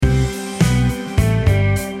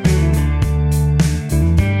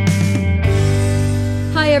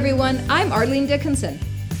everyone, I'm Arlene Dickinson.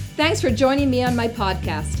 Thanks for joining me on my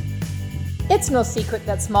podcast. It's no secret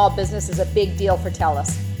that small business is a big deal for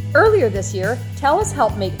TELUS. Earlier this year, TELUS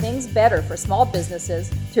helped make things better for small businesses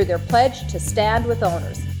through their pledge to stand with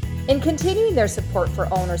owners. In continuing their support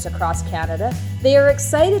for owners across Canada, they are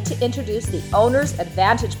excited to introduce the Owner's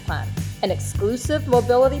Advantage Plan, an exclusive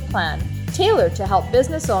mobility plan tailored to help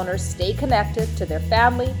business owners stay connected to their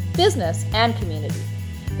family, business, and community.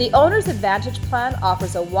 The Owner's Advantage Plan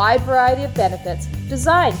offers a wide variety of benefits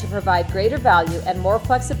designed to provide greater value and more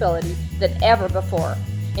flexibility than ever before,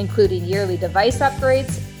 including yearly device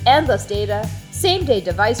upgrades, endless data, same-day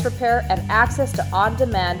device repair, and access to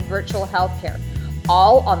on-demand virtual healthcare,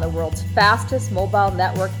 all on the world's fastest mobile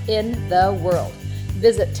network in the world.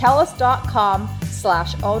 Visit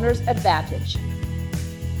TELUS.com/ownersadvantage.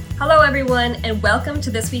 Hello everyone, and welcome to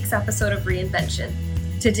this week's episode of Reinvention.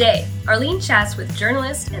 Today, Arlene chats with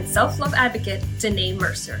journalist and self-love advocate Danae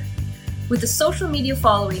Mercer. With a social media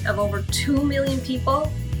following of over 2 million people,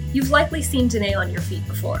 you've likely seen Danae on your feed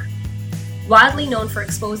before. Widely known for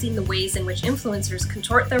exposing the ways in which influencers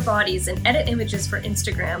contort their bodies and edit images for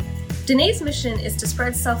Instagram, Danae's mission is to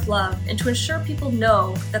spread self-love and to ensure people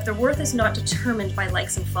know that their worth is not determined by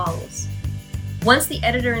likes and follows. Once the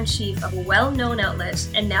editor-in-chief of a well-known outlet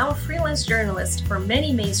and now a freelance journalist for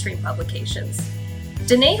many mainstream publications,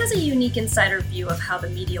 Danae has a unique insider view of how the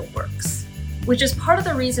media works, which is part of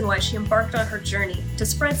the reason why she embarked on her journey to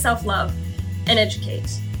spread self-love and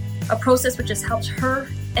educate, a process which has helped her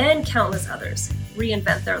and countless others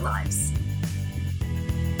reinvent their lives.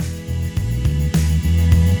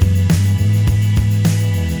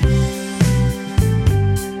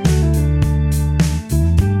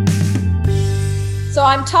 So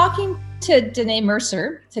I'm talking to Danae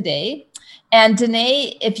Mercer today. And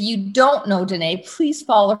Danae, if you don't know Danae, please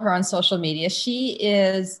follow her on social media. She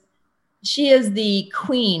is the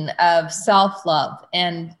queen of self-love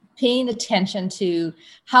and paying attention to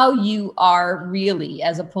how you are really,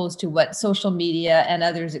 as opposed to what social media and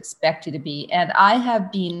others expect you to be. And I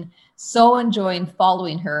have been so enjoying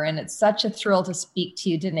following her, and it's such a thrill to speak to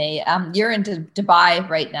you, Danae. You're in Dubai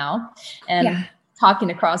right now, and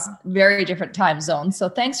talking across very different time zones. So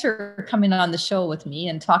thanks for coming on the show with me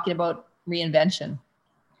and talking about reinvention.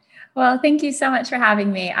 Well, thank you so much for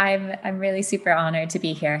having me. I'm really super honored to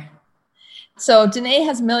be here. So Danae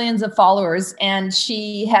has millions of followers, and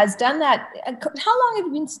she has done that. How long have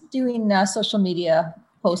you been doing social media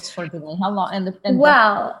posts for, Danae? How long?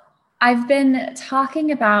 Well, I've been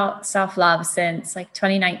talking about self-love since like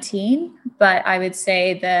 2019, but I would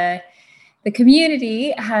say the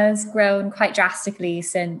community has grown quite drastically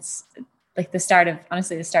since like the start of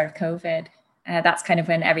COVID. That's kind of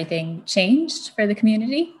when everything changed for the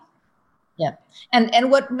community. Yeah. And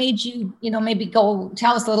what made you, maybe go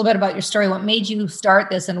tell us a little bit about your story. What made you start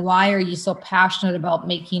this, and why are you so passionate about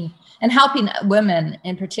making and helping women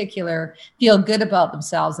in particular feel good about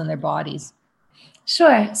themselves and their bodies?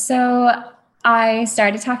 Sure. So I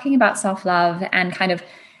started talking about self-love and kind of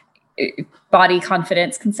body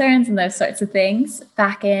confidence concerns and those sorts of things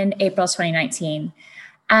back in April 2019.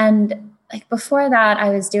 And like before that, I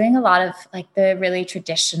was doing a lot of like the really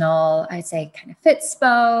traditional, I'd say kind of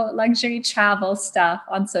Fitspo, luxury travel stuff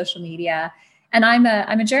on social media. And I'm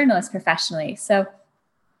a journalist professionally. So,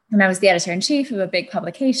 and I was the editor-in-chief of a big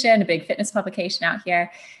publication, a big fitness publication out here.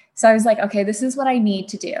 So I was like, okay, this is what I need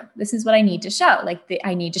to do. This is what I need to show. Like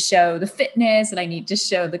I need to show the fitness and I need to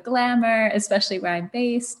show the glamour, especially where I'm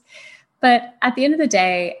based. But at the end of the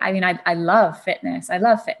day, I mean, I love fitness. I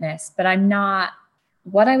love fitness, but I'm not.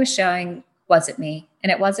 What I was showing wasn't me,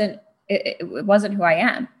 and it wasn't who I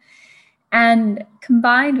am. And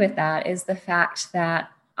combined with that is the fact that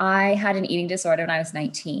I had an eating disorder when I was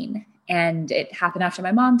 19, and it happened after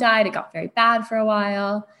my mom died. It got very bad for a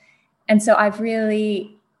while. And so I've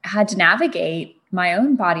really had to navigate my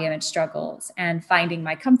own body image struggles and finding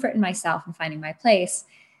my comfort in myself and finding my place.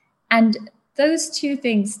 And those two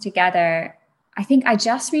things together, I think I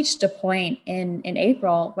just reached a point in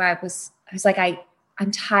April where I was like,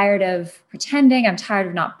 I'm tired of pretending. I'm tired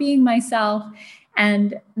of not being myself.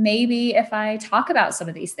 And maybe if I talk about some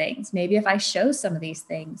of these things, maybe if I show some of these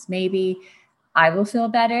things, maybe I will feel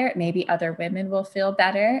better. Maybe other women will feel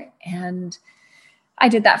better. And I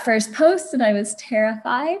did that first post and I was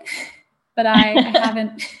terrified, but I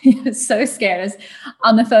haven't, I was so scared. I was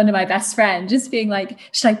on the phone to my best friend, just being like,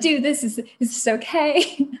 should I do this? Is this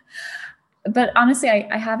okay? But honestly,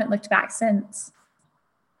 I haven't looked back since.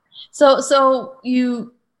 So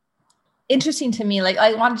interesting to me, like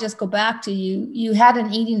I want to just go back to you had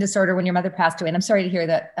an eating disorder when your mother passed away. And I'm sorry to hear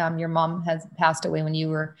that your mom has passed away when you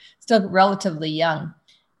were still relatively young.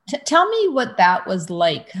 Tell me what that was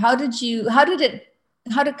like. How did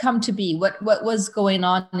it come to be? What was going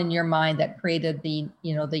on in your mind that created the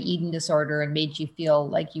eating disorder and made you feel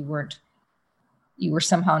like you were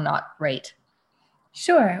somehow not right?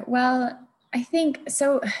 Sure. Well, I think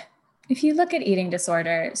so. If you look at eating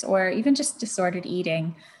disorders or even just disordered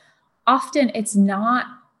eating, often it's not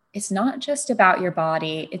just about your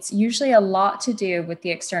body. It's usually a lot to do with the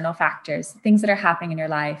external factors, things that are happening in your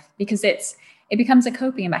life, because it becomes a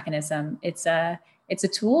coping mechanism. It's a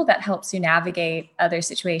tool that helps you navigate other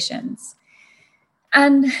situations.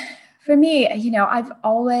 And for me, I've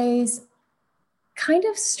always kind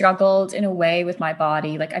of struggled in a way with my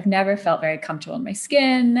body. Like I've never felt very comfortable in my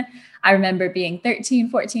skin. I remember being 13,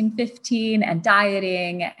 14, 15 and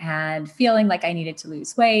dieting and feeling like I needed to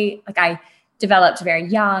lose weight. Like I developed very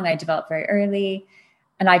young, I developed very early.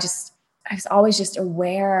 And I was always just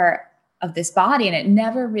aware of this body and it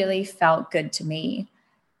never really felt good to me.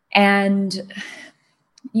 And,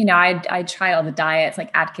 I'd try all the diets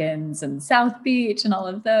like Atkins and South Beach and all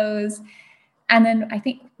of those. And then I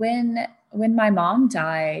think when my mom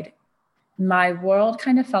died, my world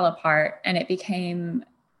kind of fell apart and everything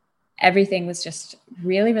was just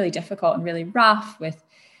really, really difficult and really rough with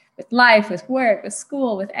life, with work, with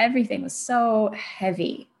school, with everything was so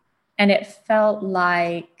heavy. And it felt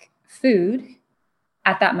like food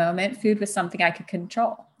at that moment, food was something I could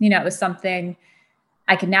control. It was something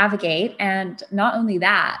I could navigate. And not only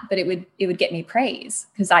that, but it would get me praise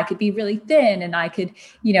because I could be really thin and I could,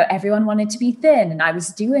 everyone wanted to be thin and I was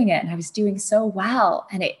doing it and I was doing so well.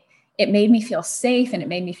 And it made me feel safe and it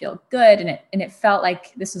made me feel good. And it felt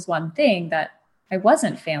like this was one thing that I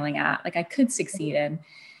wasn't failing at, like I could succeed in.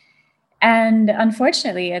 And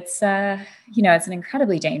unfortunately, it's an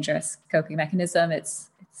incredibly dangerous coping mechanism. It's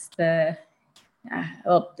the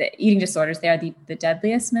eating disorders, they are the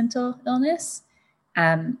deadliest mental illness.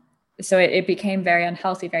 So it became very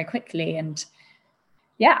unhealthy very quickly. And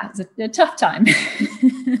yeah, it was a tough time.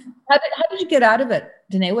 How did you get out of it,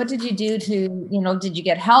 Danae? What did you do did you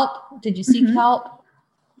get help? Did you seek help?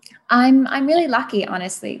 I'm really lucky,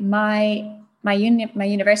 honestly. My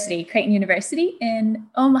university, Creighton University in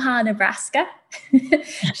Omaha, Nebraska.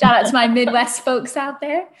 Shout out to my Midwest folks out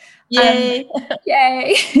there. Yay.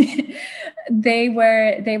 Yay. They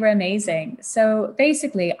were amazing. So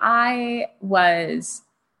basically I was,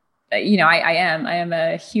 I am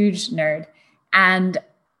a huge nerd and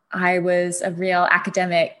I was a real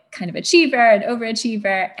academic kind of achiever and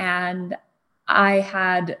overachiever. And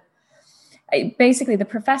basically the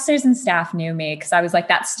professors and staff knew me because I was like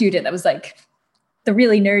that student that was like the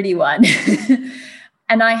really nerdy one.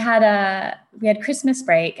 And we had Christmas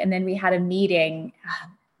break and then we had a meeting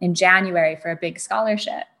in January for a big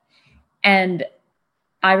scholarship. And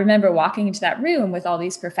I remember walking into that room with all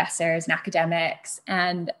these professors and academics,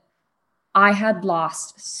 and I had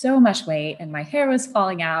lost so much weight and my hair was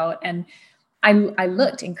falling out and I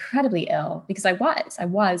looked incredibly ill because I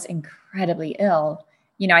was incredibly ill.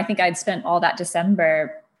 I think I'd spent all that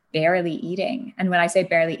December barely eating. And when I say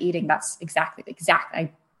barely eating, that's exactly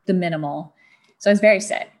the minimal. So I was very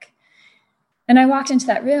sick. And I walked into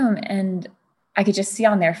that room and I could just see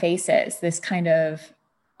on their faces this kind of,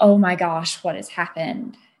 oh my gosh, what has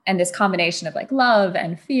happened? And this combination of like love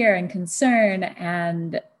and fear and concern.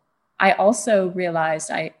 And I also realized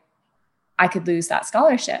I could lose that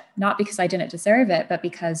scholarship, not because I didn't deserve it, but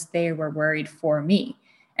because they were worried for me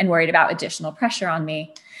and worried about additional pressure on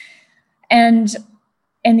me. And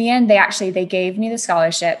in the end, they gave me the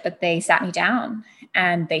scholarship, but they sat me down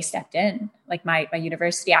and they stepped in. Like my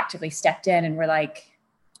university actively stepped in and were like,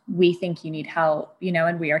 we think you need help,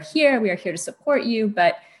 and we are here to support you,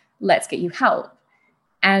 but let's get you help.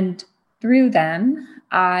 And through them,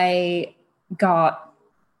 I got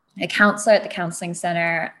a counselor at the counseling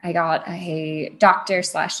center. I got a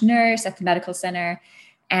doctor/nurse at the medical center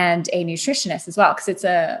and a nutritionist as well. Cause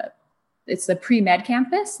it's the pre-med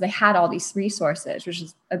campus. They had all these resources, which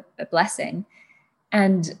is a blessing.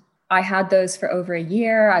 And I had those for over a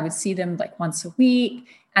year. I would see them like once a week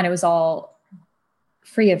and it was all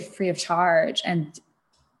free of charge. And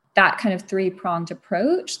that kind of three-pronged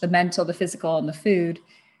approach, the mental, the physical, and the food,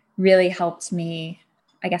 really helped me,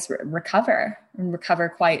 I guess, recover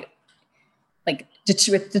quite like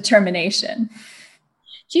with determination.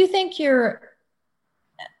 Do you think your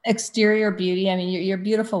exterior beauty, I mean, you're a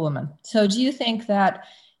beautiful woman. So do you think that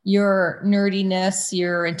your nerdiness,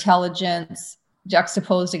 your intelligence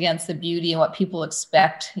juxtaposed against the beauty and what people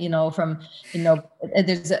expect, from,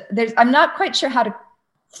 there's I'm not quite sure how to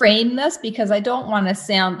frame this because I don't want to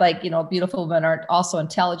sound like, beautiful women aren't also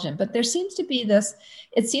intelligent, but there seems to be this,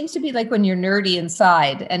 it seems to be like when you're nerdy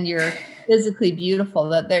inside and you're physically beautiful,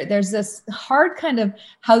 that there's this hard kind of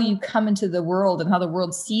how you come into the world and how the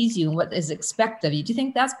world sees you and what is expected of you. Do you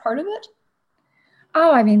think that's part of it?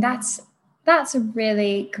 Oh, I mean, that's a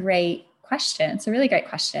really great question. It's a really great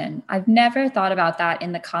question. I've never thought about that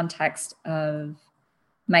in the context of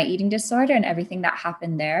my eating disorder and everything that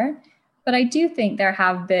happened there. But I do think there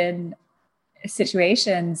have been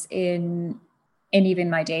situations in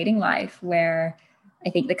even my dating life where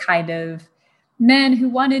I think the kind of men who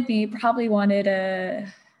wanted me probably wanted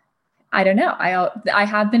I don't know. I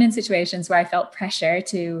have been in situations where I felt pressure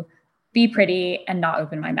to be pretty and not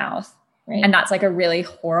open my mouth. Right. And that's like a really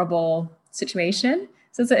horrible situation.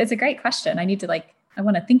 So it's a great question. I need to I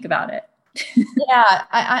want to think about it. Yeah,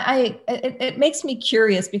 it makes me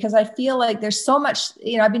curious because I feel like there's so much,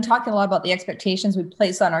 I've been talking a lot about the expectations we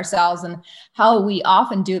place on ourselves and how we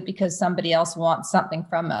often do it because somebody else wants something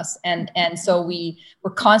from us. And so we're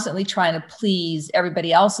constantly trying to please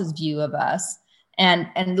everybody else's view of us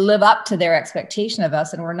and live up to their expectation of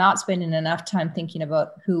us. And we're not spending enough time thinking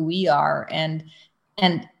about who we are. And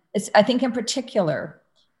it's, I think in particular,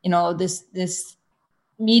 this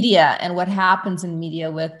media and what happens in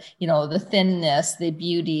media with, the thinness, the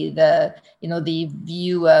beauty, the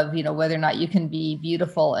view of, whether or not you can be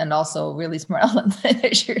beautiful and also really smart.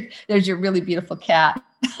 there's your really beautiful cat.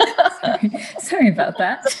 Sorry about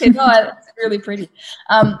that. Okay, no, it's really pretty.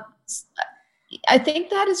 I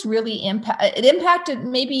think that is really impacted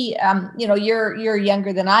maybe, you're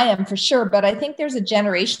younger than I am for sure, but I think there's a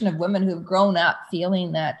generation of women who've grown up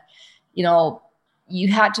feeling that, you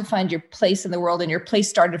had to find your place in the world and your place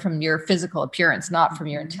started from your physical appearance, not from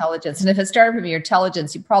your intelligence. And if it started from your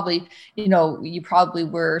intelligence, you probably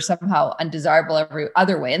were somehow undesirable every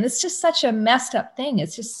other way. And it's just such a messed up thing.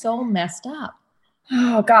 It's just so messed up.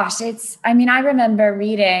 Oh gosh. I remember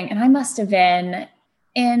reading, and I must have been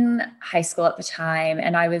in high school at the time.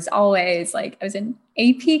 And I was always I was in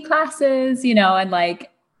AP classes,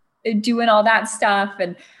 and doing all that stuff.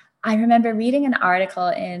 And I remember reading an article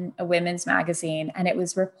in a women's magazine, and it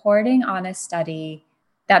was reporting on a study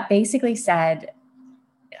that basically said,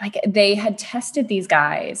 they had tested these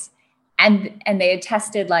guys and they had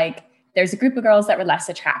tested, there's a group of girls that were less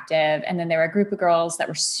attractive. And then there were a group of girls that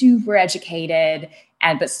were super educated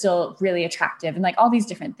but still really attractive and all these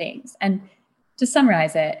different things. And to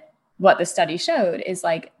summarize it, what the study showed is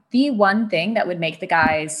the one thing that would make the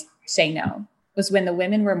guys say no was when the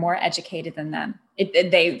women were more educated than them.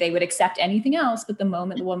 They would accept anything else, but the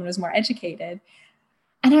moment the woman was more educated.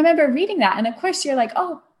 And I remember reading that. And of course you're but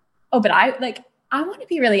I want to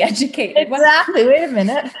be really educated. Exactly. Wait a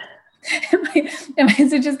minute.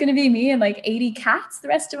 Is it just going to be me and 80 cats the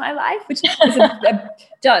rest of my life? Which is let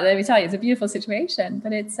me tell you, it's a beautiful situation,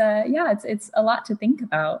 but it's a lot to think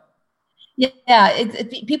about. Yeah.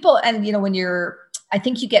 People, and when I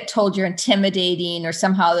think you get told you're intimidating or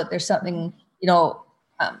somehow that there's something,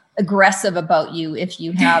 aggressive about you if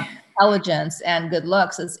you have intelligence and good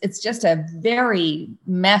looks. It's just a very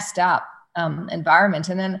messed up environment.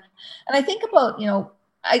 And I think about,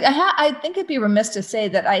 I think it'd be remiss to say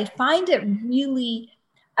that I find it really,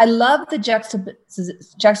 I love the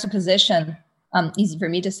juxtaposition, easy for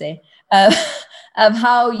me to say, of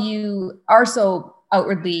how you are so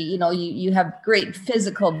outwardly, you have great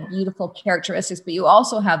physical, beautiful characteristics, but you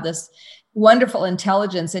also have this wonderful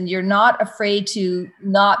intelligence, and you're not afraid to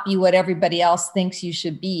not be what everybody else thinks you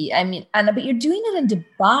should be. But you're doing it in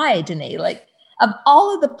Dubai, Danae, of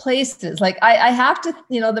all of the places, I have to,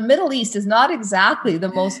 the Middle East is not exactly the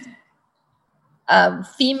most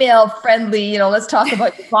female friendly, let's talk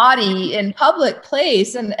about your body in public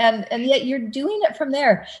place. And yet you're doing it from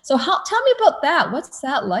there. So tell me about that. What's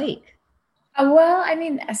that like? Well,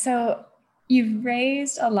 so you've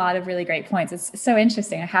raised a lot of really great points. It's so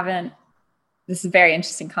interesting. This is a very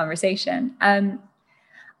interesting conversation.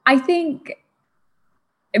 I think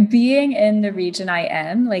being in the region I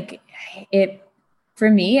am, for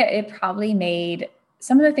me, it probably made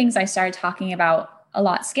some of the things I started talking about a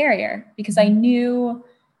lot scarier because I knew,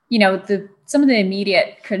 some of the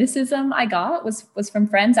immediate criticism I got was from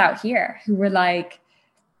friends out here who were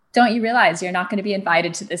don't you realize you're not going to be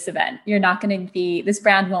invited to this event? You're not going to be, this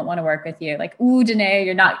brand won't want to work with you. Ooh, Danae,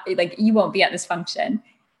 you're not, you won't be at this function.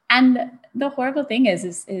 And the horrible thing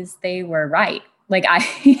is they were right.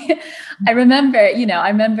 I remember,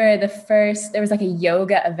 there was a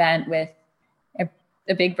yoga event with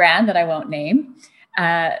a big brand that I won't name.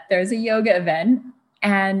 There was a yoga event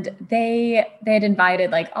and they had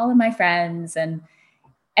invited all of my friends and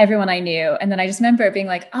everyone I knew. And then I just remember being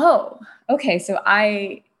like, oh, okay. So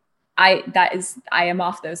I am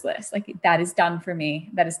off those lists. Like, that is done for me.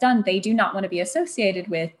 That is done. They do not want to be associated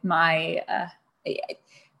with my,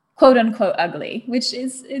 quote unquote ugly, which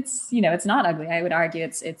is, it's not ugly. I would argue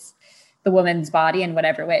it's the woman's body, and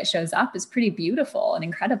whatever way it shows up is pretty beautiful and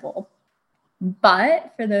incredible.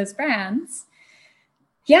 But for those brands,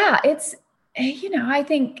 yeah, it's, I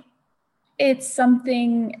think it's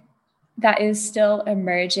something that is still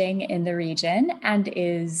emerging in the region and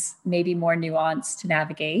is maybe more nuanced to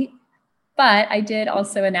navigate. But I did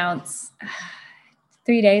also announce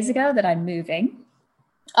 3 days ago that I'm moving.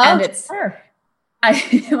 Oh, and it's sure.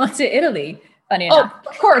 I went to Italy, funny enough.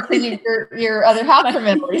 Of course, and your other half from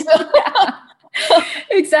Italy. So.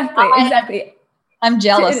 Exactly. I'm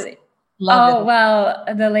jealous. Love it. Well,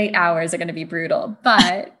 the late hours are going to be brutal,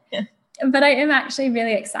 but yeah. But I am actually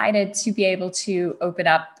really excited to be able to open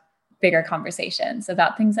up bigger conversations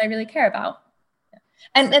about things I really care about.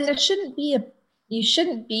 And there shouldn't be you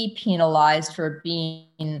shouldn't be penalized for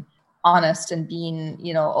being honest and being,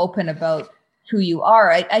 open about who you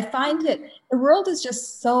are. I find that the world is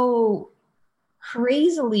just so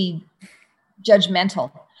crazily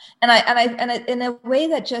judgmental. And I in a way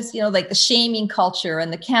that just, like the shaming culture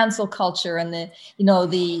and the cancel culture and the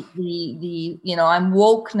I'm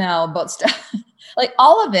woke now about stuff, like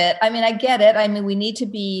all of it. I mean, I get it. I mean, we need to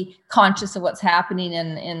be conscious of what's happening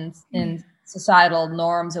in societal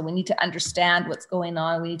norms, and we need to understand what's going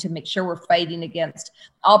on. We need to make sure we're fighting against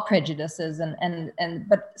all prejudices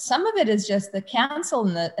but some of it is just the cancel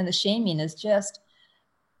and the shaming is just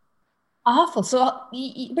awful. So,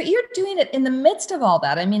 but you're doing it in the midst of all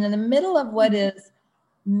that. I mean, in the middle of what is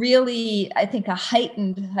really, I think, a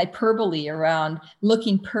heightened hyperbole around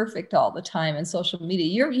looking perfect all the time in social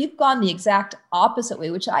media. You've gone the exact opposite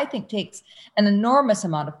way, which I think takes an enormous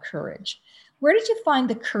amount of courage. Where did you find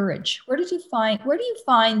the courage? Where do you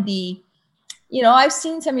find the, I've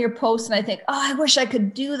seen some of your posts and I think, oh, I wish I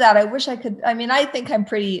could do that. I wish I could. I mean, I think I'm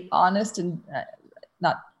pretty honest and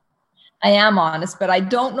I am honest, but I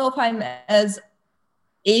don't know if I'm as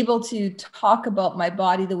able to talk about my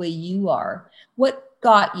body the way you are. What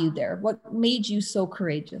got you there? What made you so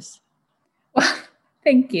courageous? Well,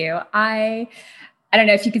 thank you. I don't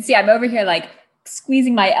know if you can see, I'm over here like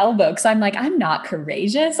squeezing my elbow because I'm like, I'm not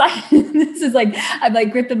courageous. This is like, I'm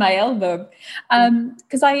like gripping my elbow.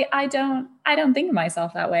 Because I don't think of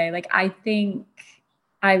myself that way. Like, I think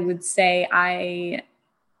I would say I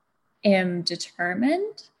am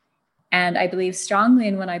determined. And I believe strongly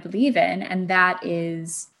in what I believe in. And that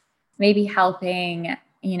is maybe helping,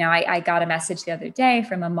 I got a message the other day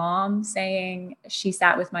from a mom saying she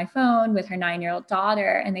sat with my phone with her 9-year-old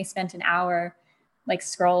daughter, and they spent an hour like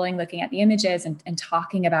scrolling, looking at the images and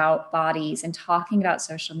talking about bodies and talking about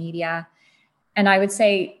social media. And I would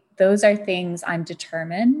say those are things I'm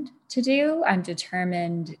determined to do. I'm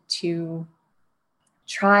determined to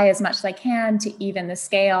try as much as I can to even the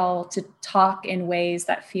scale, to talk in ways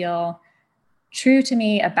that feel true to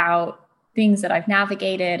me about things that I've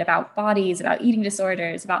navigated, about bodies, about eating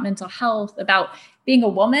disorders, about mental health, about being a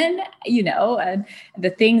woman, and the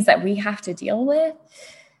things that we have to deal with.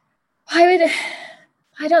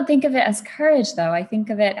 I don't think of it as courage, though. I think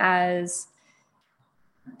of it as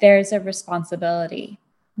there's a responsibility.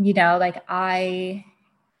 Like, I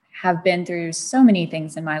have been through so many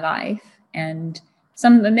things in my life, and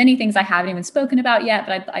many things I haven't even spoken about yet,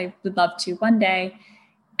 but I would love to one day.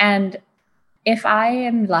 And if I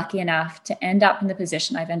am lucky enough to end up in the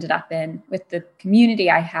position I've ended up in with the community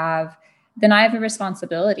I have, then I have a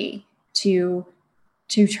responsibility to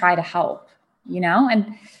try to help,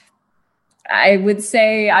 and I would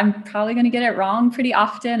say I'm probably going to get it wrong pretty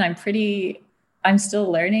often. I'm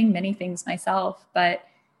still learning many things myself, but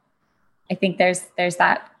I think there's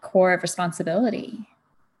that core of responsibility.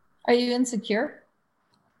 Are you insecure?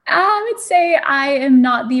 I would say I am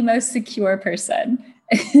not the most secure person.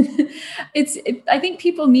 I think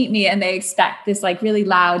people meet me and they expect this like really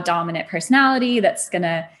loud, dominant personality that's going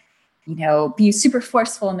to, be super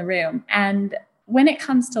forceful in the room. And when it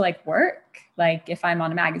comes to like work, like if I'm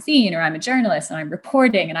on a magazine or I'm a journalist and I'm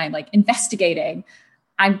reporting and I'm like investigating,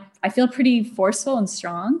 I feel pretty forceful and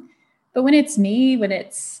strong. But when it's me, when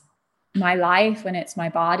it's my life, when it's my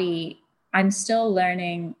body, I'm still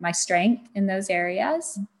learning my strength in those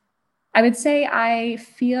areas. I would say I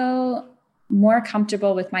feel more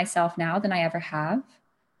comfortable with myself now than I ever have.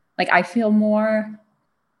 Like, I feel more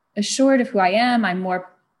assured of who I am. I'm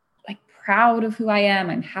more like proud of who I am.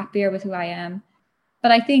 I'm happier with who I am.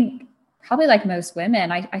 But I think probably like most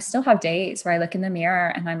women, I still have days where I look in the mirror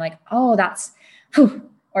and I'm like, oh, that's, whew,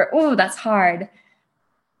 or, oh, that's hard.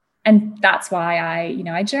 And that's why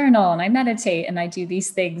I journal and I meditate and I do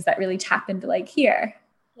these things that really tap into like here.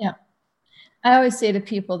 Yeah. I always say to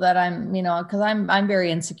people that I'm, because I'm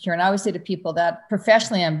very insecure, and I always say to people that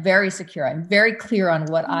professionally I'm very secure. I'm very clear on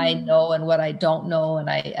what I know and what I don't know, and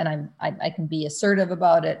I can be assertive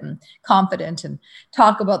about it and confident and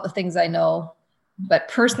talk about the things I know. But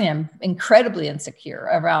personally, I'm incredibly insecure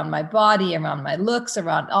around my body, around my looks,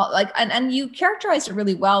 around all and you characterized it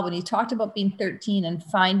really well when you talked about being 13 and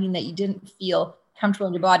finding that you didn't feel comfortable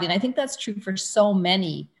in your body. And I think that's true for so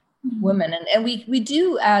many women. And we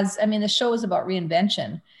do, the show is about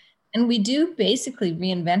reinvention, and we do basically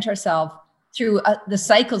reinvent ourselves through the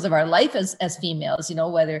cycles of our life as females,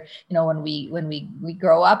 whether, when we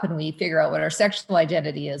grow up and we figure out what our sexual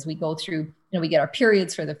identity is, we go through, we get our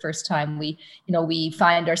periods for the first time. We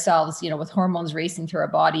find ourselves, with hormones racing through our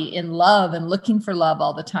body, in love and looking for love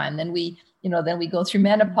all the time. Then we go through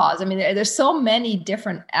menopause. There's so many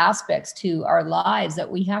different aspects to our lives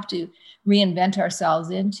that we have to reinvent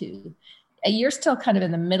ourselves into. You're still kind of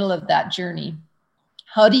in the middle of that journey.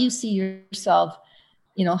 How do you see yourself?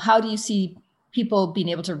 How do you see people being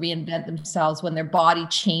able to reinvent themselves when their body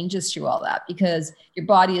changes through all that? Because your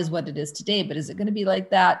body is what it is today, but is it going to be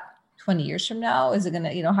like that 20 years from now? Is it going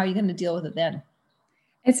to, how are you going to deal with it then?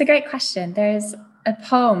 It's a great question. There's a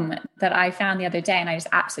poem that I found the other day and I just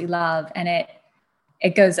absolutely love. And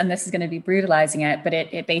it goes, and this is going to be brutalizing it, but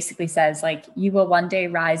it basically says, like, you will one day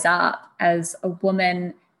rise up as a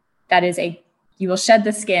woman you will shed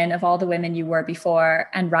the skin of all the women you were before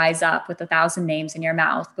and rise up with 1,000 names in your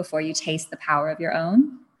mouth before you taste the power of your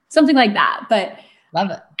own. Something like that. But love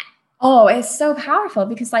it. Oh, it's so powerful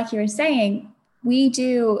because, like you were saying, we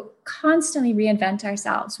do constantly reinvent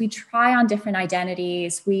ourselves. We try on different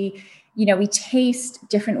identities. We taste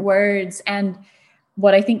different words. And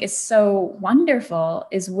what I think is so wonderful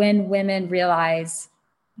is when women realize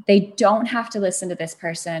they don't have to listen to this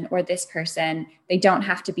person or this person. They don't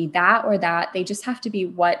have to be that or that. They just have to be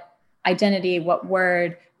what identity, what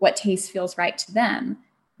word, what taste feels right to them.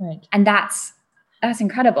 Right. And that's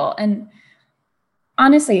incredible. And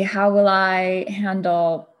honestly, how will I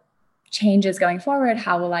handle changes going forward?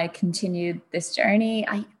 How will I continue this journey?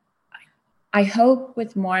 I hope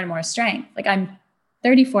with more and more strength. Like, I'm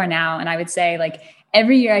 34 now, and I would say, like,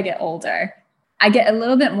 every year I get older, I get a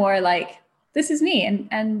little bit more like, this is me.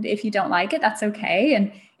 And if you don't like it, that's okay.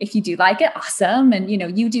 And if you do like it, awesome. And,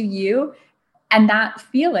 you do you. And that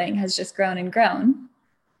feeling has just grown and grown.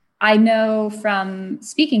 I know from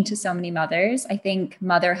speaking to so many mothers, I think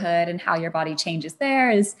motherhood and how your body changes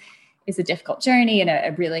there is a difficult journey and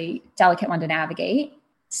a really delicate one to navigate.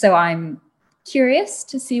 So I'm curious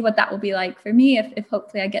to see what that will be like for me if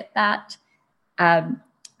hopefully I get that.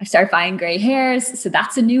 I started finding gray hairs. So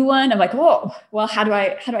that's a new one. I'm like, whoa, well, how do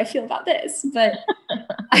I feel about this? But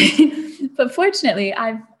but fortunately,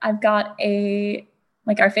 I've got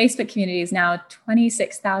our Facebook community is now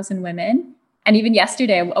 26,000 women. And even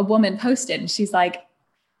yesterday, a woman posted, and she's like,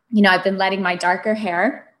 I've been letting my darker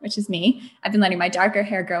hair, which is me, I've been letting my darker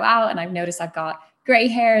hair grow out. And I've noticed I've got gray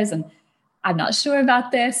hairs and I'm not sure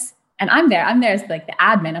about this. And I'm there as like the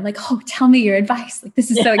admin. I'm like, oh, tell me your advice. Like, this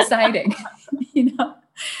is so exciting,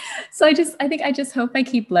 So I just hope I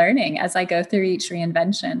keep learning as I go through each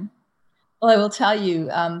reinvention. Well, I will tell you,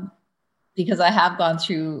 because I have gone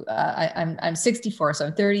through, I'm 64, so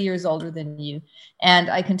I'm 30 years older than you. And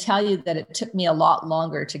I can tell you that it took me a lot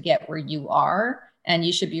longer to get where you are. And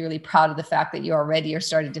you should be really proud of the fact that you already are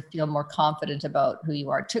starting to feel more confident about who you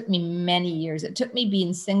are. It took me many years. It took me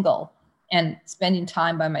being single and spending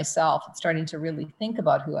time by myself and starting to really think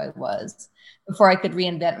about who I was before I could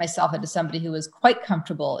reinvent myself into somebody who was quite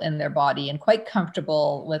comfortable in their body and quite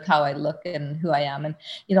comfortable with how I look and who I am. And,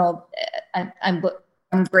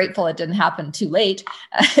 I'm grateful it didn't happen too late.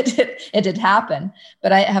 It did happen,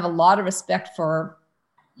 but I have a lot of respect for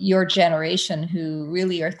your generation who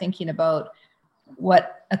really are thinking about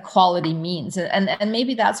what equality means. And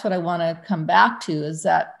maybe that's what I want to come back to, is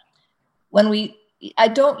that when you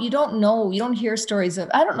don't hear stories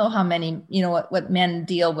of, I don't know how many, what men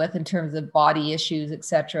deal with in terms of body issues, et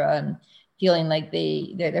cetera, and feeling like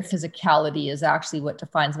their physicality is actually what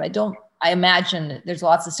defines them. I imagine there's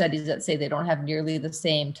lots of studies that say they don't have nearly the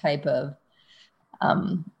same type of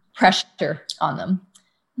pressure on them.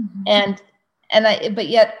 Mm-hmm. But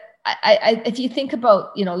yet if you think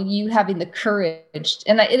about, you having the courage,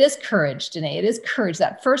 and it is courage, Danae, it is courage.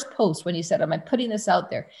 That first post when you said, am I putting this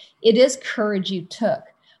out there? It is courage you took.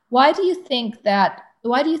 Why do you think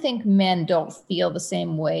men don't feel the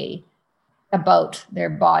same way about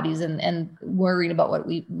their bodies and worrying about what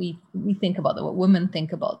we think about them, what women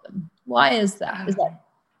think about them? Why is that?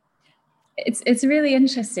 It's really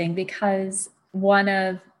interesting because one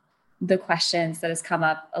of the questions that has come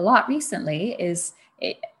up a lot recently is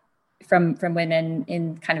from women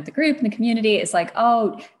in kind of the group and the community is like,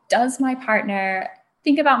 oh, does my partner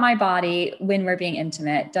think about my body when we're being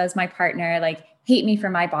intimate? Does my partner like hate me for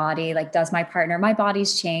my body? Like, does my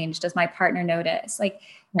body's changed? Does my partner notice? Like,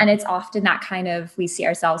 and it's often that kind of, we see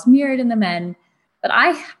ourselves mirrored in the men, but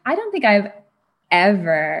I don't think I've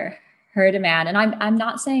ever heard a man, and I'm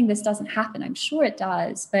not saying this doesn't happen. I'm sure it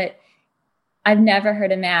does, but I've never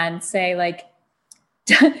heard a man say like,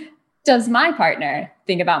 does my partner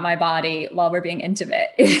think about my body while we're being intimate?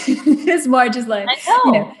 It's more just like,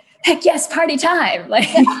 heck yes, party time. Like,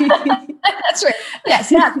 that's right. Yes,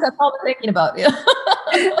 that's all I'm thinking about. Yeah.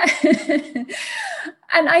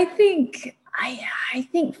 And I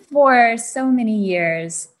think for so many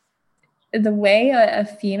years, the way a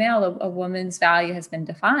female, a woman's value has been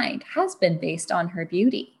defined has been based on her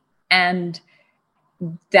beauty. And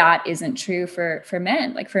that isn't true for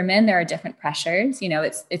men. Like for men, there are different pressures.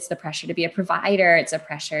 It's the pressure to be a provider. It's a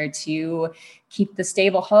pressure to keep the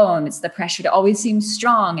stable home. It's the pressure to always seem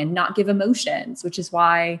strong and not give emotions, which is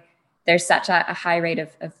why there's such a high rate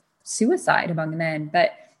of suicide among men.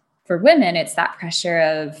 But for women, it's that pressure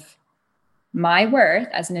of my worth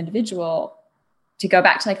as an individual. To go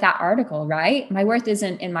back to like that article, right? My worth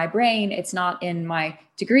isn't in my brain. It's not in my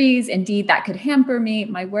degrees. Indeed, that could hamper me.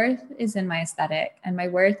 My worth is in my aesthetic, and my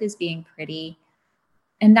worth is being pretty.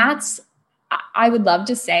 And I would love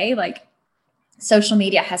to say like social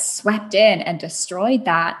media has swept in and destroyed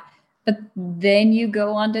that. But then you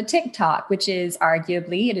go onto TikTok, which is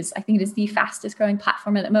arguably, I think it is the fastest growing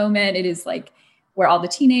platform at the moment. It is like where all the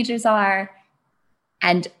teenagers are.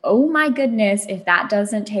 And oh my goodness, if that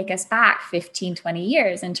doesn't take us back 15, 20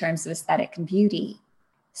 years in terms of aesthetic and beauty.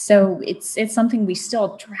 So it's something we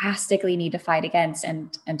still drastically need to fight against and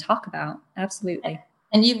talk about. Absolutely.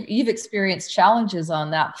 And you've experienced challenges on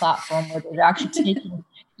that platform where they're actually taking,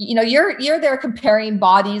 you're there comparing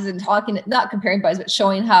bodies and talking, not comparing bodies, but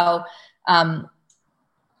showing how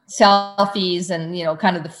selfies and,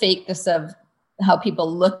 kind of the fakeness of how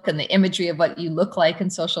people look and the imagery of what you look like in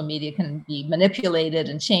social media can be manipulated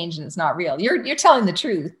and changed, and it's not real. You're telling the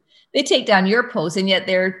truth. They take down your posts, and yet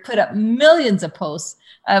they're put up millions of posts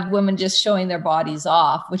of women just showing their bodies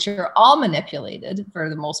off, which are all manipulated for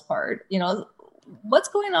the most part. What's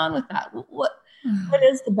going on with that? What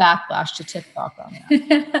is the backlash to TikTok on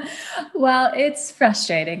that? Well, it's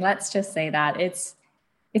frustrating. Let's just say that it's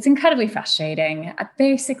incredibly frustrating.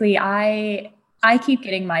 Basically, I keep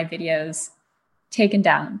getting my videos taken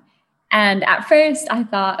down. And at first I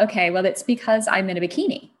thought, okay, well, it's because I'm in a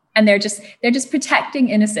bikini and they're just protecting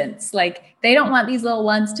innocence. Like they don't want these little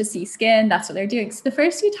ones to see skin. That's what they're doing. So the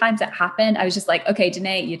first few times that happened, I was just like, okay,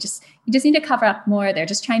 Danae, you just need to cover up more. They're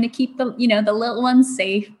just trying to keep the little ones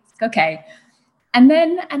safe. Okay. And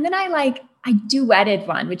then I duetted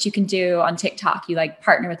one, which you can do on TikTok. You like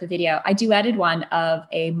partner with a video. I duetted one of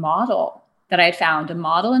a model that I had found, a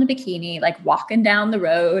model in a bikini, like walking down the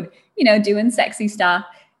road, doing sexy stuff.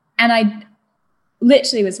 And I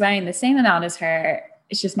literally was wearing the same amount as her.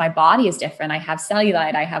 It's just my body is different. I have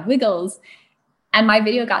cellulite, I have wiggles, and my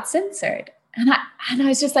video got censored. And I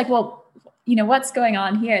was just like, well, what's going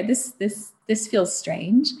on here? This feels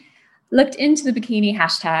strange. Looked into the bikini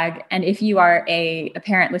hashtag. And if you are a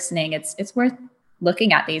parent listening, it's worth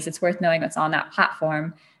looking at these. It's worth knowing what's on that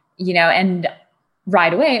platform, and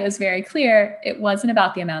right away, it was very clear it wasn't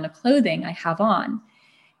about the amount of clothing I have on.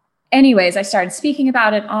 Anyways, I started speaking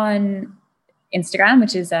about it on Instagram,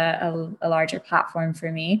 which is a larger platform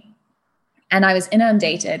for me. And I was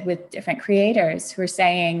inundated with different creators who were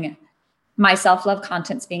saying my self-love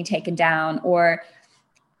content's being taken down, or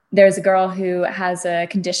there's a girl who has a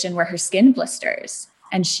condition where her skin blisters.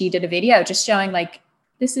 And she did a video just showing like,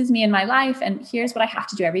 this is me in my life. And here's what I have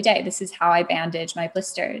to do every day. This is how I bandage my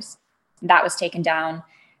blisters. That was taken down.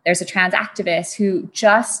 There's a trans activist who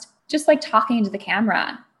just like talking into the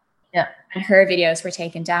camera. Yeah. And her videos were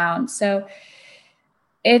taken down. So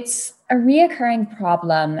it's a reoccurring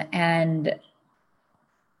problem. And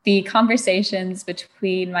the conversations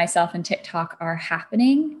between myself and TikTok are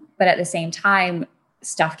happening, but at the same time,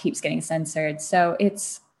 stuff keeps getting censored. So I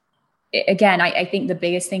think the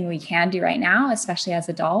biggest thing we can do right now, especially as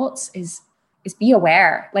adults, is be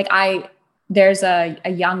aware. Like there's a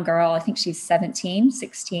young girl, I think she's 17,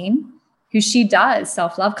 16, who she does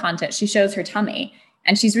self-love content. She shows her tummy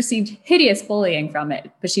and she's received hideous bullying from it,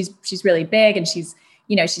 but she's really big and she's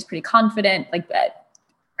pretty confident, like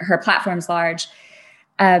her platform's large.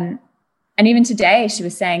 And even today she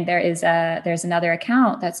was saying there's another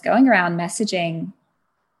account that's going around messaging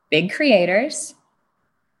big creators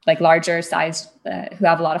like larger size, who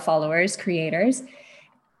have a lot of followers, creators,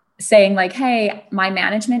 saying like, hey, my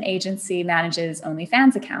management agency manages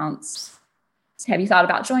OnlyFans accounts. Have you thought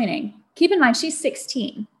about joining? Keep in mind, she's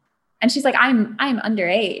 16. And she's like, I'm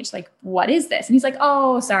underage. Like, what is this? And he's like,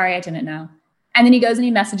 oh, sorry, I didn't know. And then he goes and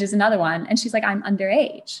he messages another one. And she's like, I'm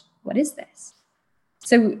underage. What is this?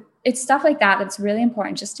 So it's stuff like that that's really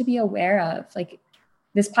important just to be aware of. Like,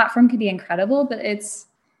 this platform could be incredible, but it's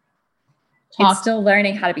still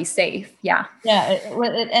learning how to be safe. Yeah. Yeah.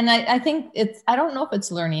 And I think I don't know if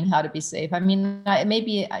it's learning how to be safe. I mean,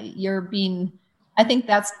 maybe I think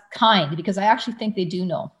that's kind, because I actually think they do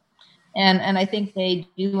know. And I think they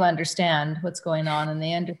do understand what's going on, and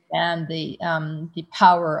they understand the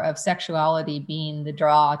power of sexuality being the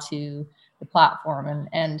draw to the platform.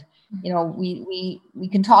 And you know, we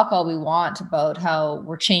can talk all we want about how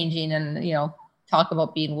we're changing, and you know, talk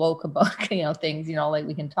about being woke about, you know, things, you know, like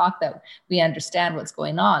we can talk that we understand what's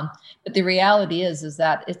going on. But the reality is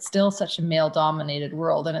that it's still such a male dominated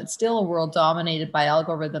world, and it's still a world dominated by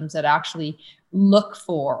algorithms that actually look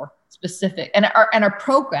for specific and are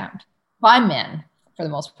programmed by men for the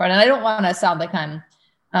most part. And I don't want to sound like I'm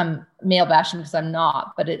male bashing, because I'm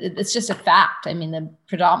not, but it's just a fact. I mean,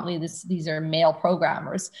 predominantly these are male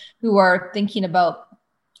programmers who are thinking about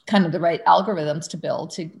kind of the right algorithms to build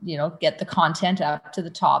to, you know, get the content up to the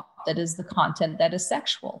top that is the content that is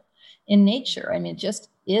sexual in nature. I mean, it just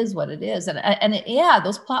is what it is. Yeah,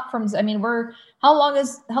 those platforms, I mean, how long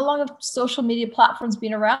have social media platforms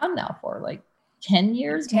been around now for? Like 10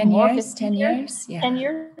 years? 10 years? 10 years? Yeah. 10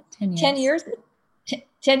 years? 10 years?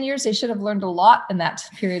 10 years, they should have learned a lot in that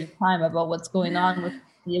period of time about what's going on with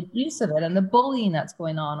the abuse of it and the bullying that's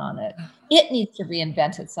going on it. It needs to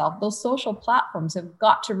reinvent itself. Those social platforms have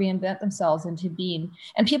got to reinvent themselves into being,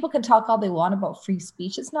 and people can talk all they want about free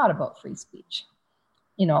speech. It's not about free speech.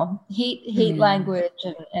 You know, hate language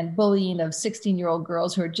and bullying of 16-year-old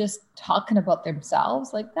girls who are just talking about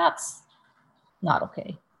themselves. Like, that's not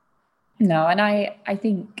okay. No, and I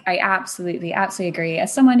think I absolutely agree.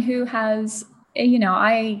 As someone who has, you know,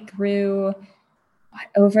 I grew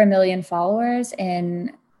over 1 million followers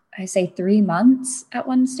in, I say, 3 months at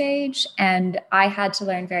one stage. And I had to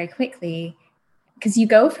learn very quickly, because you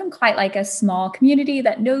go from quite like a small community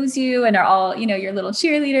that knows you and are all, you know, your little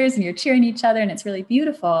cheerleaders, and you're cheering each other, and it's really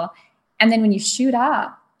beautiful. And then when you shoot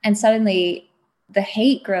up, and suddenly the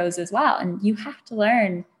hate grows as well. And you have to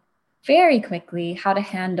learn very quickly how to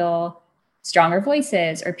handle stronger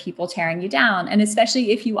voices or people tearing you down. And especially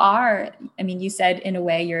if you are, I mean, you said in a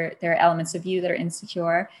way there are elements of you that are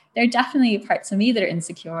insecure. There are definitely parts of me that are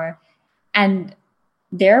insecure. And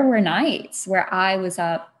there were nights where I was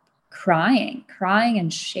up crying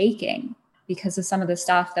and shaking because of some of the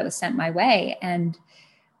stuff that was sent my way. And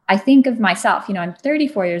I think of myself, you know, I'm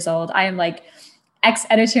 34 years old. I am like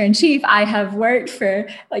ex-editor-in-chief. I have worked for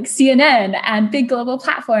like CNN and big global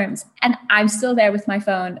platforms, and I'm still there with my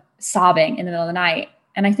phone sobbing in the middle of the night.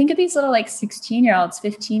 And I think of these little like 16-year-olds,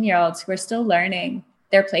 15-year-olds who are still learning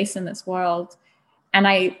their place in this world. And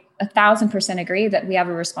I 1,000% agree that we have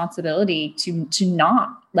a responsibility to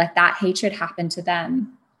not let that hatred happen to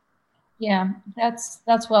them. Yeah,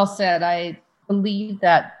 that's well said. I believe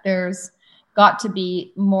that there's got to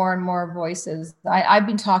be more and more voices. I've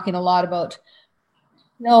been talking a lot about,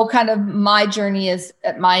 you know, kind of my journey is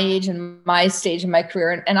at my age and my stage in my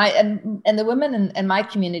career, and the women in my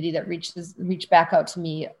community that reach back out to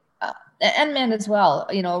me, and men as well,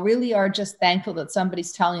 you know, really are just thankful that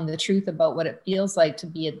somebody's telling the truth about what it feels like to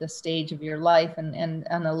be at this stage of your life and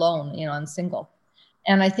alone, you know, and single.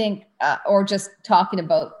 And I think, or just talking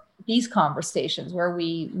about these conversations where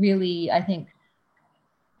we really, I think,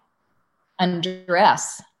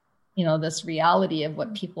 undress, you know, this reality of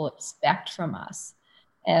what people expect from us.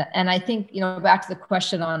 And I think, you know, back to the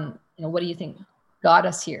question on, you know, what do you think got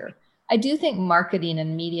us here? I do think marketing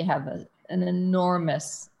and media have an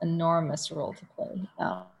enormous role to play.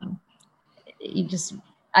 I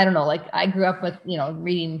don't know, like I grew up with, you know,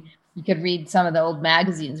 reading, you could read some of the old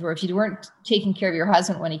magazines where if you weren't taking care of your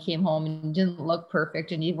husband when he came home and you didn't look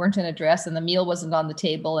perfect and you weren't in a dress and the meal wasn't on the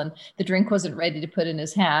table and the drink wasn't ready to put in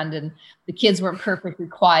his hand and the kids weren't perfectly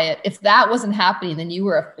quiet, if that wasn't happening, then you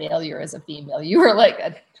were a failure as a female. You were like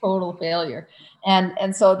a total failure.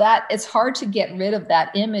 And so that it's hard to get rid of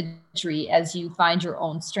that imagery as you find your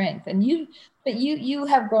own strength. And you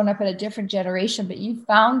have grown up in a different generation, but you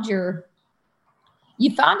found a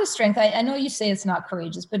strength. I know you say it's not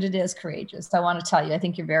courageous, but it is courageous. I want to tell you, I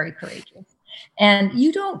think you're very courageous. And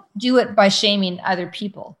you don't do it by shaming other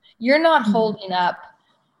people. You're not holding up,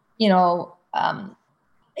 do you know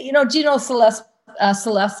Celeste?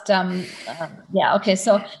 Yeah. Okay.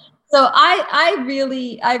 So So I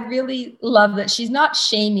really love that she's not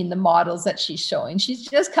shaming the models that she's showing. She's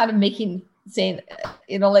just kind of saying,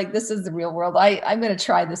 like, this is the real world. I'm going to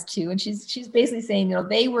try this too. And she's basically saying,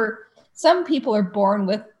 some people are born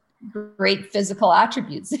with great physical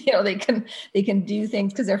attributes. They can do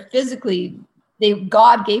things because they're physically,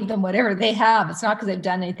 God gave them whatever they have. It's not because they've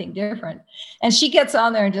done anything different. And she gets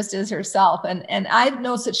on there and just is herself. And I've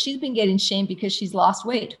noticed that she's been getting shamed because she's lost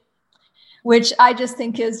weight, which I just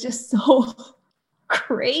think is just so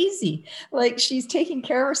crazy. Like, she's taking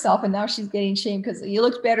care of herself and now she's getting shamed because you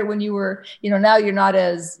looked better when you were, now you're not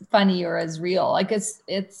as funny or as real. Like,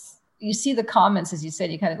 it's, you see the comments, as you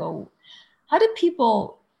said, you kind of go, how do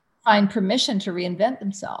people find permission to reinvent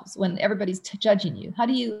themselves when everybody's judging you? How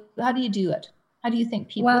do you do it? How do you think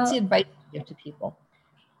people, what's the advice you give to people?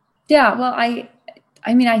 Yeah, well, I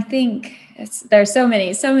mean, I think there's so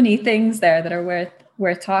many things there that are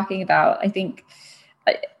worth talking about. I think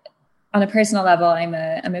on a personal level, I'm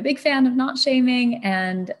a big fan of not shaming,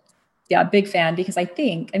 and big fan because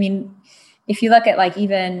if you look at, like,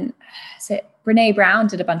 even Brene Brown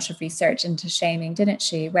did a bunch of research into shaming, didn't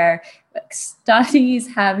she? Where studies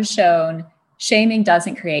have shown shaming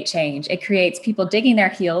doesn't create change. It creates people digging their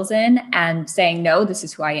heels in and saying, no, this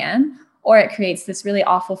is who I am. Or it creates this really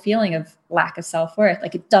awful feeling of lack of self-worth.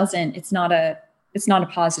 Like, it's not a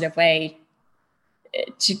positive way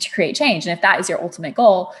to create change. And if that is your ultimate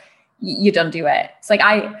goal, you don't do it. It's like,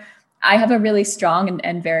 I have a really strong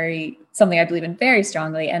and very, something I believe in very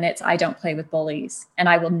strongly, and it's, I don't play with bullies, and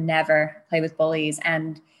I will never play with bullies.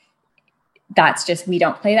 And that's just, we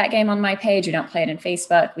don't play that game on my page. We don't play it in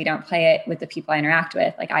Facebook. We don't play it with the people I interact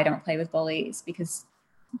with. Like, I don't play with bullies, because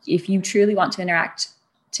if you truly want to enact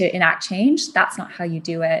change, that's not how you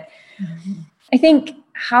do it. Mm-hmm. I think,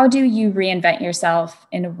 how do you reinvent yourself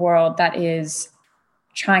in a world that is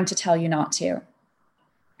trying to tell you not to?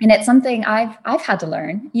 And it's something I've had to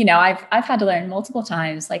learn. I've had to learn multiple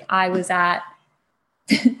times. Like, I was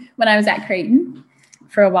when I was at Creighton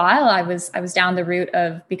for a while, I was down the route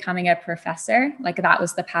of becoming a professor. Like, that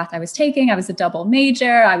was the path I was taking. I was a double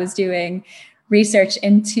major. I was doing research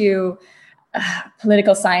into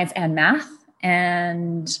political science and math.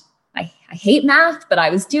 And I hate math, but I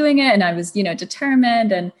was doing it, and I was,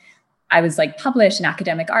 determined, and I was, like, published in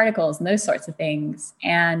academic articles and those sorts of things.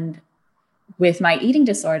 And with my eating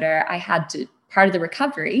disorder, part of the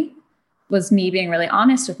recovery was me being really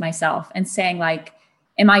honest with myself and saying, like,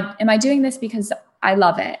 am I doing this because I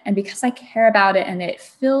love it and because I care about it and it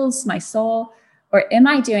fills my soul? Or am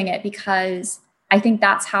I doing it because I think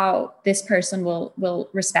that's how this person will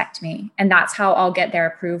respect me, and that's how I'll get their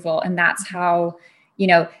approval, and that's how,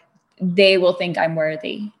 they will think I'm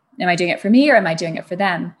worthy? Am I doing it for me, or am I doing it for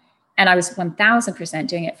them? And I was 1000%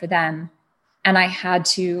 doing it for them. And I had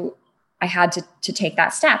to take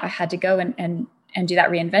that step. I had to go and do that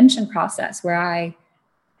reinvention process where I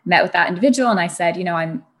met with that individual and I said,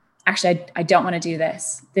 I don't want to do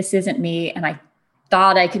this. This isn't me. And I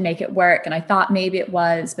thought I could make it work. And I thought maybe it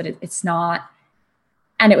was, but it's not.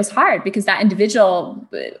 And it was hard because that individual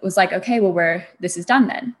was like, okay, well, this is done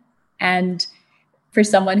then. And for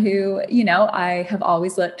someone who, I have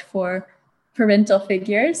always looked for parental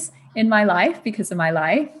figures in my life because of my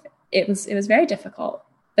life, it was very difficult.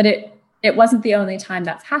 But it wasn't the only time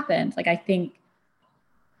that's happened. Like, I think,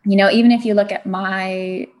 even if you look at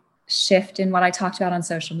my shift in what I talked about on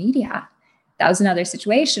social media, that was another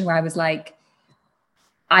situation where I was like,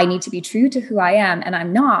 I need to be true to who I am. And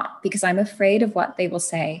I'm not, because I'm afraid of what they will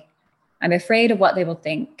say. I'm afraid of what they will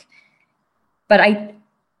think. But I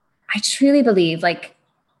truly believe, like,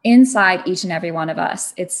 inside each and every one of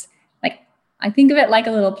us, it's like, I think of it like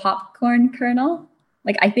a little popcorn kernel.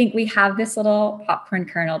 Like, I think we have this little popcorn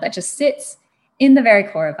kernel that just sits in the very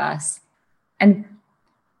core of us. And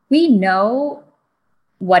we know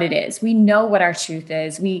what it is. We know what our truth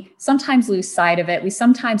is. We sometimes lose sight of it. We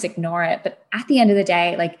sometimes ignore it. But at the end of the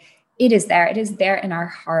day, like, it is there. It is there in our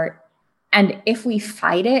heart. And if we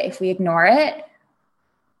fight it, if we ignore it,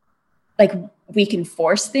 like, we can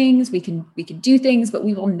force things, we can do things, but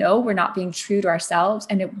we will know we're not being true to ourselves,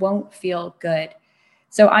 and it won't feel good.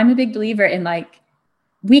 So I'm a big believer in, like,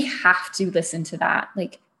 we have to listen to that.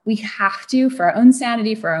 Like, we have to, for our own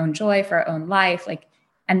sanity, for our own joy, for our own life. Like,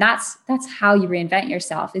 and that's how you reinvent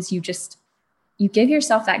yourself, is you give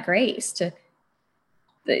yourself that grace to,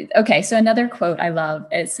 okay. So another quote I love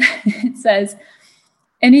is, it says,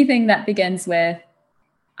 anything that begins with,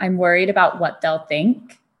 I'm worried about what they'll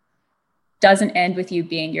think, doesn't end with you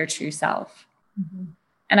being your true self. Mm-hmm.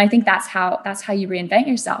 And I think that's how you reinvent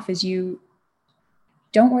yourself, is you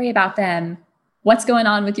don't worry about them. what's going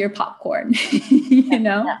on with your popcorn? You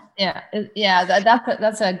know? Yeah.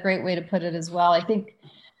 That's a great way to put it as well. I think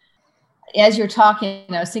as you're talking,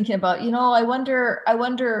 I was thinking about, I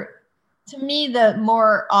wonder, to me, the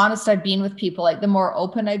more honest I've been with people, like the more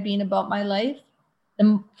open I've been about my life,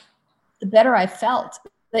 the better I felt.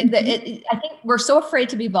 I think we're so afraid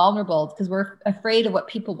to be vulnerable because we're afraid of what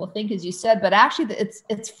people will think, as you said, but actually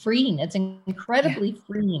it's freeing. It's incredibly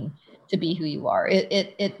freeing to be who you are.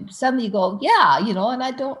 It suddenly you go, and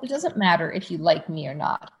it doesn't matter if you like me or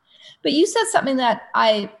not. But you said something that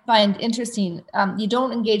I find interesting. You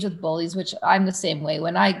don't engage with bullies, which I'm the same way.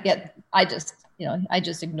 When I just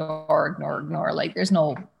ignore, like there's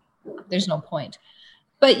no point.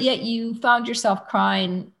 But yet you found yourself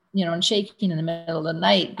crying, and shaking in the middle of the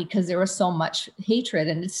night because there was so much hatred,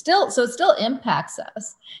 and it still impacts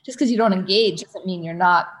us. Just because you don't engage doesn't mean you're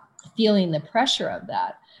not feeling the pressure of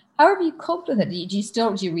that. How have you coped with it?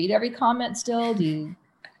 Do you read every comment still?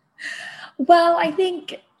 Well, I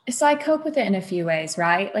think so. I cope with it in a few ways,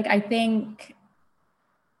 right? Like I think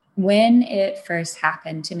when it first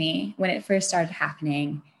happened to me, when it first started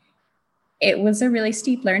happening, it was a really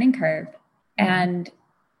steep learning curve, and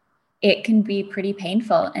it can be pretty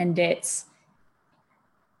painful, and it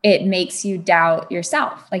makes you doubt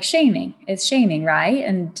yourself. Like it's shaming, right?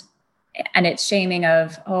 And it's shaming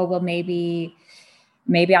of, oh, well, maybe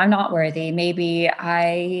I'm not worthy. Maybe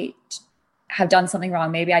I have done something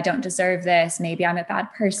wrong. Maybe I don't deserve this. Maybe I'm a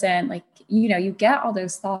bad person. Like, you get all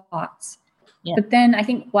those thoughts. Yeah. But then I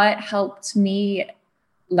think what helped me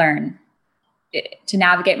learn to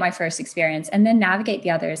navigate my first experience and then navigate the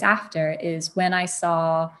others after is when I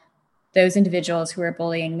saw those individuals who were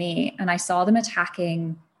bullying me, and I saw them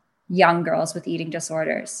attacking young girls with eating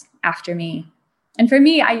disorders after me. And for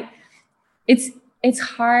me, it's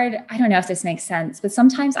hard. I don't know if this makes sense, but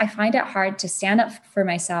sometimes I find it hard to stand up for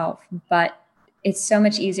myself, but it's so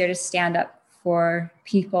much easier to stand up for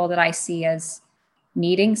people that I see as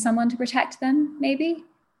needing someone to protect them. Maybe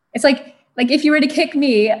it's like if you were to kick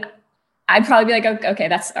me, I'd probably be like, okay,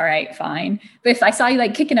 that's all right, fine. But if I saw you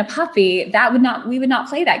like kicking a puppy, we would not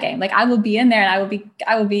play that game. Like I will be in there and I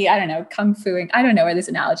will be, I don't know, kung fuing. I don't know where this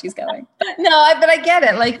analogy is going. No, but I get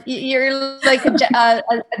it. Like you're like a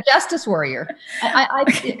justice warrior. I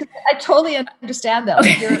totally understand that.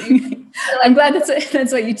 Like you're I'm glad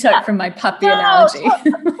that's what you took from my puppy analogy. No,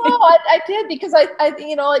 I did because I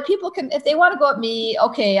like people can, if they want to go at me,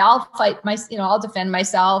 okay, I'll fight I'll defend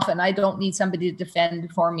myself, and I don't need somebody to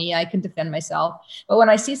defend for me. I can defend myself. But when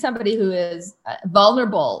I see somebody who is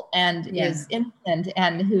vulnerable and is innocent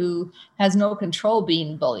and who has no control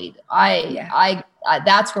being bullied, I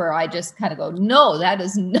that's where I just kind of go, no, that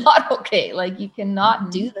is not okay. Like you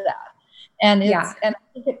cannot do that. And and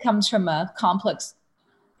I think it comes from a complex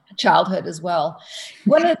childhood as well.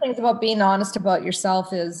 One of the things about being honest about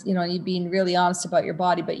yourself is, you being really honest about your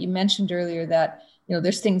body, but you mentioned earlier that,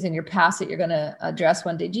 there's things in your past that you're going to address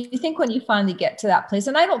one day. Do you think when you finally get to that place,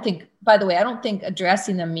 and I don't think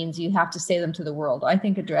addressing them means you have to say them to the world. I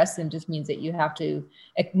think address them just means that you have to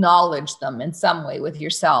acknowledge them in some way with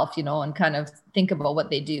yourself, and kind of think about what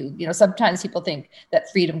they do. Sometimes people think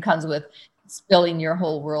that freedom comes with spilling your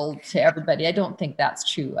whole world to everybody. I don't think that's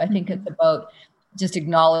true. I think it's about just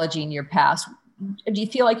acknowledging your past. Do you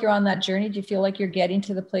feel like you're on that journey? Do you feel like you're getting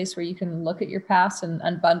to the place where you can look at your past and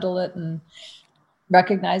unbundle it and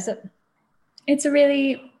recognize it? It's a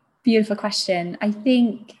really beautiful question. I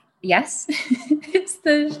think, yes, it's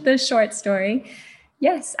the short story.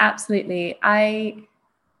 Yes, absolutely. I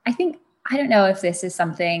think, I don't know if this is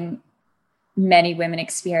something many women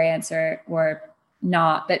experience or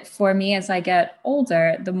not, but for me, as I get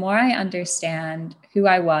older, the more I understand who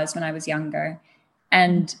I was when I was younger.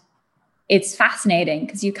 And it's fascinating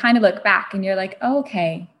because you kind of look back and you're like, oh,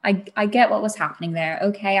 okay, I get what was happening there.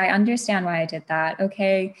 Okay, I understand why I did that.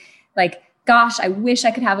 Okay, like, gosh, I wish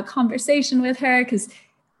I could have a conversation with her because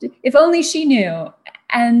if only she knew.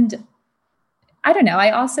 And I don't know,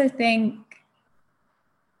 I also think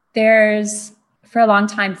for a long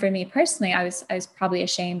time for me personally, I was probably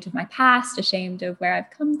ashamed of my past, ashamed of where I've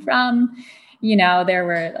come from. There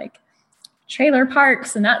were like trailer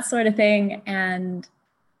parks and that sort of thing. And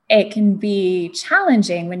it can be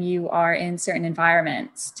challenging when you are in certain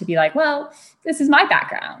environments to be like, well, this is my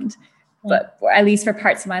background, but at least for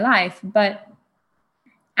parts of my life. But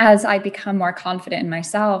as I become more confident in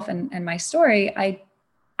myself and my story, I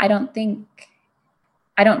don't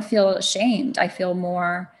feel ashamed. I feel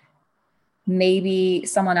more, maybe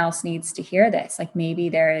someone else needs to hear this. Like maybe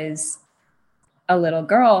there is a little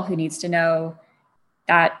girl who needs to know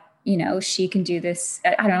that, she can do this.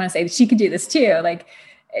 I don't want to say she can do this too, like,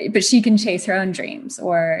 but she can chase her own dreams,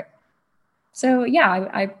 or So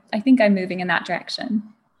yeah, I think I'm moving in that direction.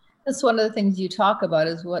 That's one of the things you talk about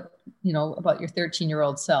is what, about your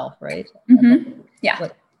 13-year-old self, right? Mm-hmm. Yeah.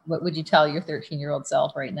 What would you tell your 13-year-old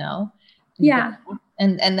self right now? Yeah.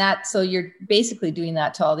 And that, so you're basically doing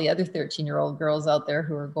that to all the other 13-year-old girls out there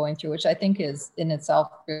who are going through, which I think is in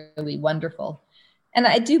itself really wonderful. And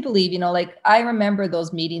I do believe, like I remember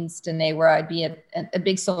those meetings, Danae, where I'd be at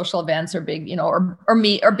big social events or big,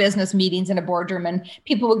 or business meetings in a boardroom, and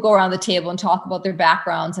people would go around the table and talk about their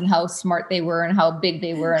backgrounds and how smart they were and how big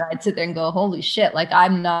they were. And I'd sit there and go, holy shit, like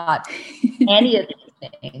I'm not any of these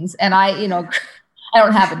things. And I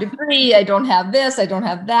don't have a degree. I don't have this. I don't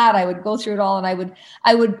have that. I would go through it all. And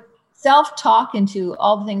I would self-talk into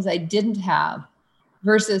all the things I didn't have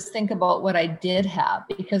versus think about what I did have,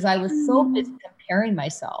 because I was so busy comparing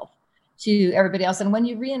myself to everybody else. And when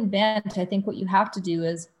you reinvent, I think what you have to do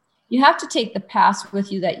is you have to take the past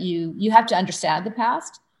with you, that you have to understand the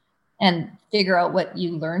past and figure out what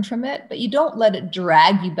you learned from it, but you don't let it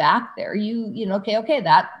drag you back there. Okay,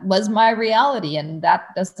 that was my reality, and that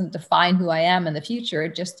doesn't define who I am in the future.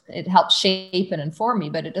 It helps shape and inform me,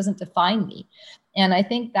 but it doesn't define me. And I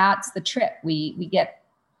think that's the trick. We get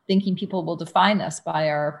thinking people will define us by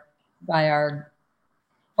our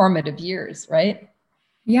formative years, right?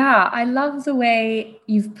 Yeah, I love the way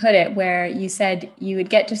you've put it, where you said you would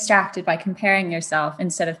get distracted by comparing yourself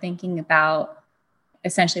instead of thinking about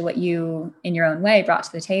essentially what you, in your own way, brought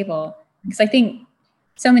to the table. Because I think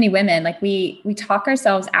so many women, like we talk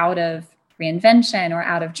ourselves out of reinvention or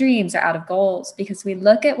out of dreams or out of goals because we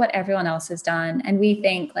look at what everyone else has done and we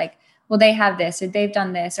think like, well, they have this or they've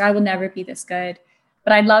done this, or I will never be this good.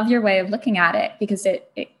 But I love your way of looking at it, because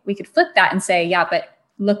we could flip that and say, yeah, but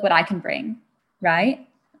look what I can bring, right?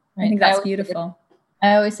 I think that's beautiful.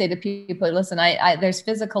 I always say to people, listen, there's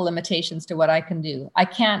physical limitations to what I can do.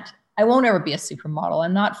 I won't ever be a supermodel.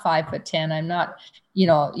 I'm not 5'10". I'm not,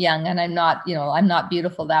 young, and I'm not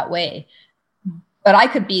beautiful that way. But I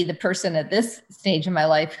could be the person at this stage in my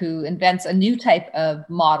life who invents a new type of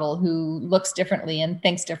model who looks differently and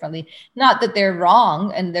thinks differently. Not that they're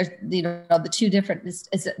wrong. And there's, the two different,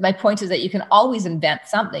 my point is that you can always invent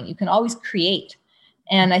something. You can always create.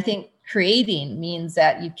 And I think creating means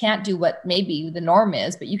that you can't do what maybe the norm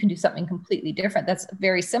is, but you can do something completely different. That's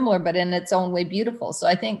very similar, but in its own way, beautiful. So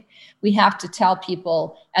I think we have to tell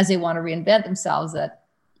people as they want to reinvent themselves that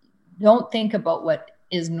don't think about what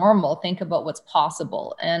is normal, think about what's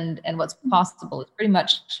possible, and what's possible is pretty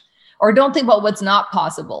much, or don't think about what's not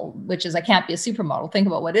possible, which is I can't be a supermodel. Think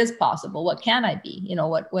about what is possible. What can I be?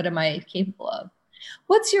 What am I capable of?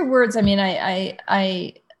 What's your words? I mean,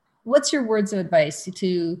 what's your words of advice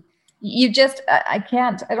to I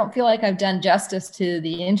don't feel like I've done justice to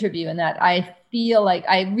the interview, in that I feel like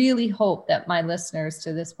I really hope that my listeners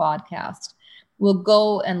to this podcast will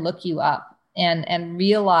go and look you up and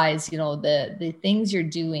realize, the things you're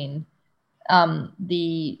doing,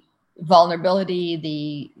 the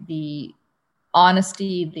vulnerability, the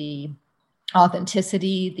honesty, the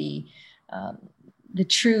authenticity, the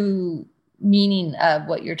true meaning of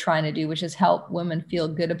what you're trying to do, which is help women feel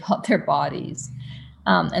good about their bodies,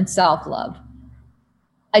 and self-love.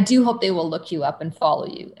 I do hope they will look you up and follow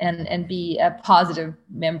you and be a positive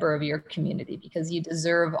member of your community, because you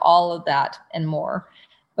deserve all of that and more.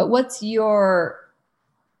 But what's your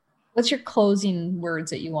closing words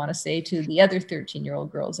that you want to say to the other 13-year-old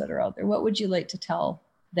girls that are out there? What would you like to tell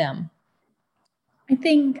them? I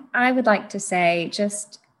think I would like to say,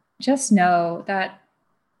 just know that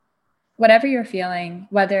whatever you're feeling,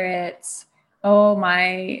 whether it's, oh,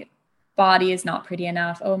 my body is not pretty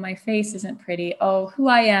enough, oh, my face isn't pretty, oh, who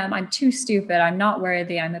I am, I'm too stupid, I'm not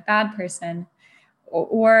worthy, I'm a bad person,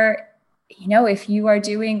 or if you are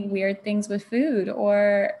doing weird things with food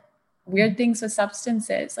or weird things with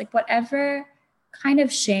substances, like whatever kind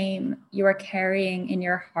of shame you are carrying in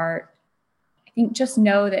your heart, I think just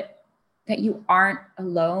know that you aren't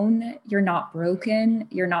alone. You're not broken.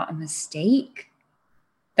 You're not a mistake.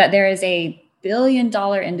 That there is a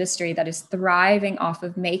billion-dollar industry that is thriving off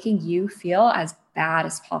of making you feel as bad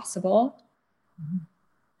as possible. Mm-hmm.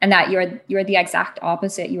 And that you're the exact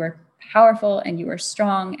opposite. You are powerful and you are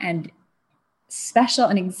strong and special,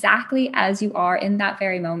 and exactly as you are in that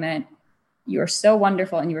very moment, you are so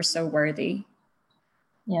wonderful and you are so worthy.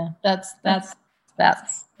 Yeah, that's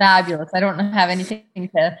fabulous. I don't have anything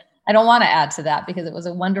I don't want to add to that, because it was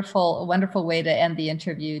a wonderful way to end the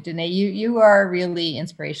interview. Danae, you are really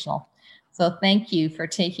inspirational. So thank you for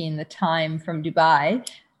taking the time from Dubai.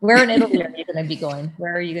 Where in Italy are you going to be going?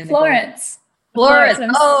 Where are you going to go? Florence. Florence.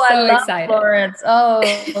 I'm so I love excited. Florence. Oh,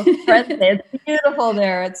 Friends Day. It's beautiful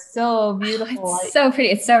there. It's so beautiful. It's so pretty.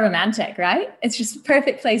 It's so romantic, right? It's just a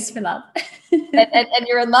perfect place for love. and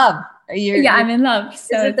you're in love. I'm in love.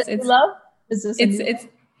 So it's love. Is this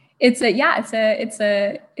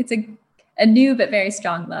it's a new but very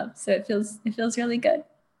strong love. So it feels really good.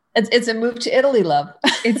 It's a move to Italy love.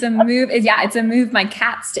 It's a move. It's a move my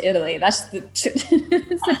cats to Italy. That's it's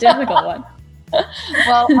a difficult one.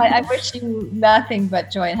 Well, I wish you nothing but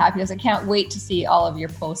joy and happiness. I can't wait to see all of your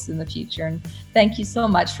posts in the future. And thank you so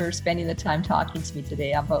much for spending the time talking to me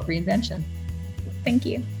today about reinvention. Thank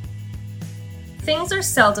you. Things are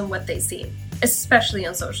seldom what they seem, especially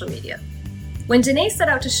on social media. When Danae set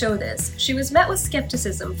out to show this, she was met with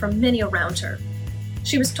skepticism from many around her.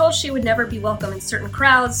 She was told she would never be welcome in certain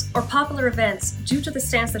crowds or popular events due to the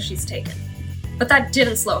stance that she's taken. But that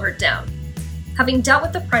didn't slow her down. Having dealt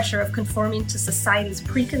with the pressure of conforming to society's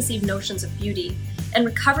preconceived notions of beauty and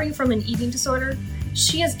recovering from an eating disorder,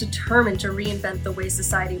 she is determined to reinvent the way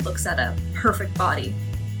society looks at a perfect body.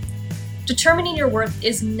 Determining your worth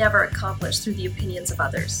is never accomplished through the opinions of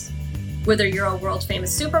others. Whether you're a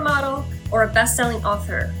world-famous supermodel or a best-selling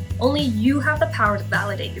author, only you have the power to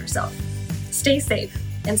validate yourself. Stay safe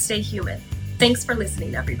and stay human. Thanks for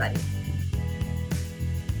listening, everybody.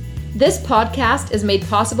 This podcast is made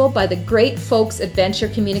possible by the great folks at Venture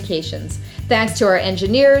Communications. Thanks to our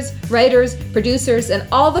engineers, writers, producers, and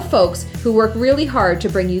all the folks who work really hard to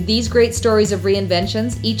bring you these great stories of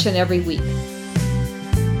reinventions each and every week.